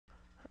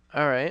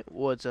Alright,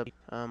 what's up?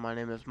 My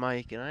name is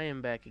Mike, and I am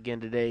back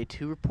again today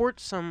to report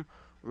some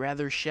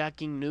rather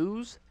shocking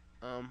news.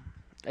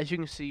 As you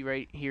can see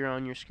right here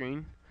on your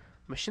screen,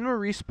 Machinima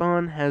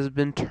Respawn has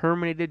been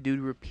terminated due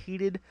to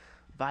repeated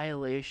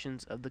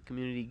violations of the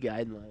community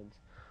guidelines.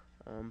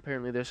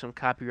 Apparently, there's some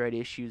copyright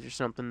issues or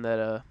something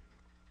that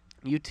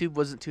YouTube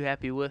wasn't too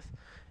happy with,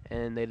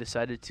 and they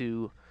decided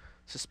to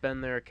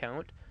suspend their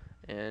account.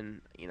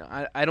 And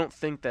I don't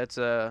think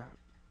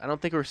I don't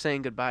think we're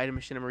saying goodbye to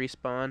Machinima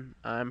Respawn.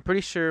 I'm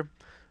pretty sure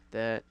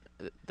that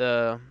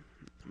the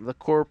the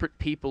corporate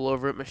people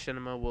over at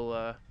Machinima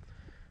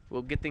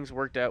will get things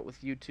worked out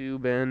with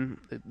YouTube, and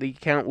the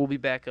account will be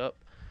back up.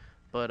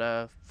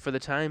 But for the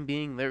time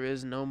being, there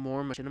is no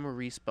more Machinima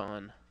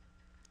Respawn.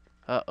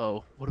 Uh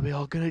oh, what are we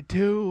all gonna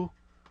do?